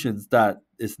solutions that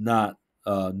is not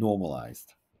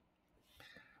normalized.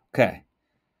 Okay.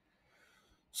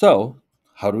 So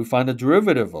how do we find the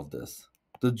derivative of this?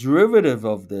 The derivative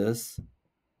of this,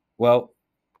 well,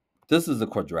 this is a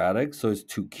quadratic, so it's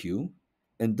 2q.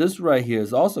 And this right here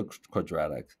is also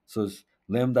quadratic, so it's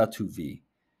lambda 2v.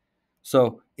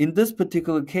 So in this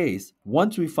particular case,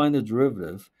 once we find the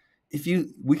derivative,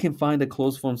 we can find a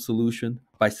closed form solution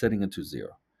by setting it to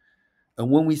zero. And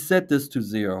when we set this to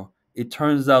zero, it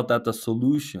turns out that the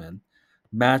solution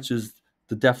matches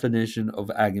the definition of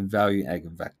eigenvalue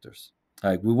and eigenvectors.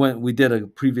 Like we did a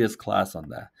previous class on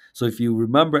that. So if you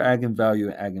remember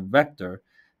eigenvalue and eigenvector,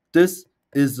 this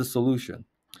is the solution.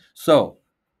 So,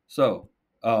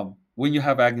 when you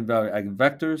have eigenvalue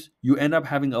eigenvectors, you end up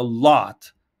having a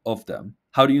lot of them.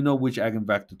 How do you know which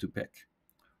eigenvector to pick?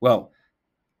 Well,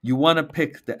 you want to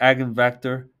pick the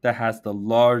eigenvector that has the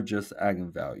largest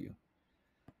eigenvalue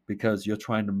because you're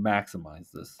trying to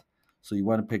maximize this. So you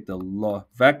want to pick the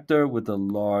vector with the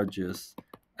largest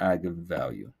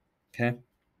eigenvalue. Okay.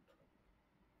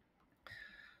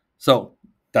 So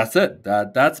that's it.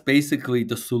 That's basically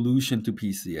the solution to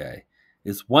PCA.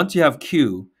 Is once you have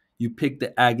Q, you pick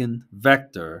the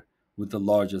eigenvector with the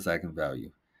largest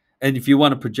eigenvalue. And if you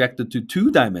want to project it to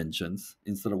two dimensions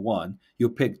instead of one, you'll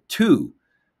pick two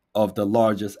of the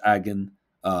largest eigenvectors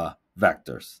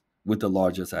with the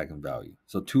largest eigenvalue.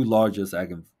 So two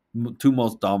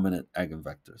most dominant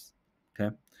eigenvectors.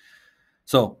 Okay.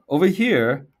 So over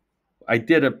here, I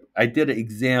did an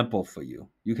example for you.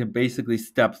 You can basically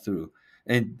step through,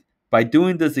 and by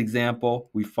doing this example,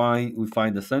 we find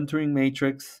the centering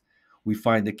matrix, we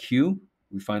find the Q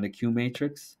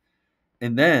matrix,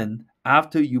 and then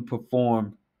after you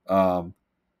perform eigen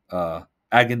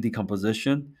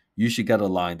decomposition, you should get a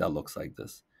line that looks like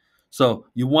this. So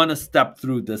you want to step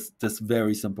through this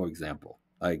very simple example.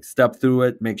 Like step through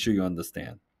it, make sure you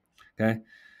understand. Okay.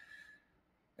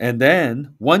 And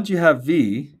then once you have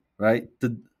V, right,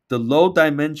 the low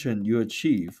dimension you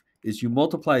achieve is you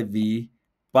multiply V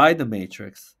by the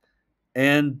matrix,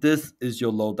 and this is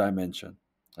your low dimension.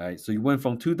 Right. So you went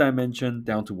from 2 dimension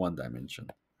down to 1 dimension.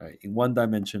 Right. In 1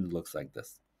 dimension, it looks like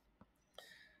this.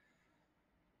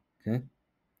 Okay.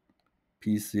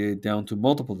 PCA down to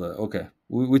multiple. Okay.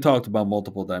 We talked about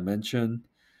multiple dimension.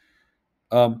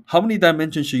 How many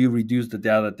dimensions should you reduce the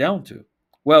data down to?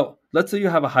 Well, let's say you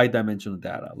have a high dimensional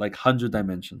data, like 100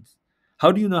 dimensions.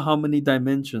 How do you know how many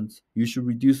dimensions you should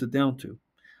reduce it down to?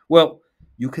 Well,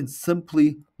 you can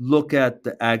simply look at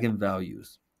the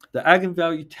eigenvalues. The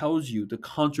eigenvalue tells you the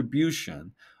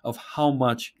contribution of how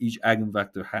much each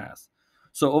eigenvector has.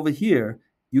 So over here,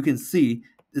 you can see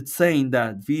it's saying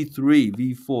that V3,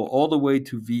 V4, all the way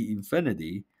to V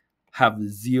infinity have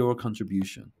zero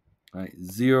contribution, right?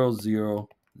 Zero, zero,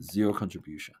 zero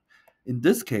contribution. In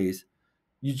this case,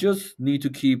 you just need to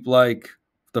keep like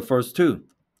the first two.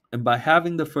 And by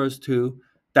having the first two,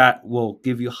 that will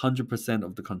give you 100%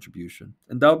 of the contribution.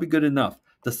 And that will be good enough.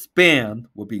 The span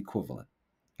will be equivalent.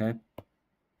 Okay.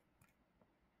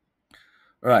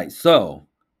 All right. So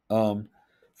for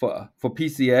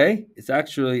PCA, it's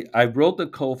actually, I wrote the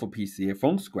code for PCA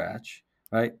from scratch,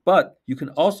 right? But you can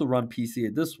also run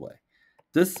PCA this way.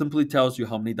 This simply tells you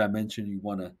how many dimensions you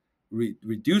want to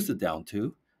reduce it down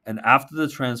to. And after the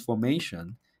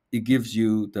transformation, it gives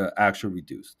you the actual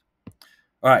reduced.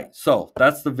 All right, so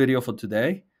that's the video for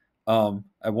today.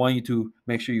 I want you to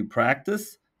make sure you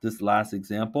practice this last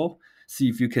example, see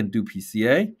if you can do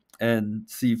PCA, and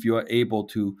see if you are able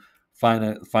to find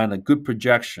a good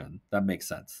projection that makes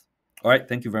sense. All right,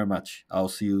 thank you very much. I'll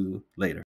see you later.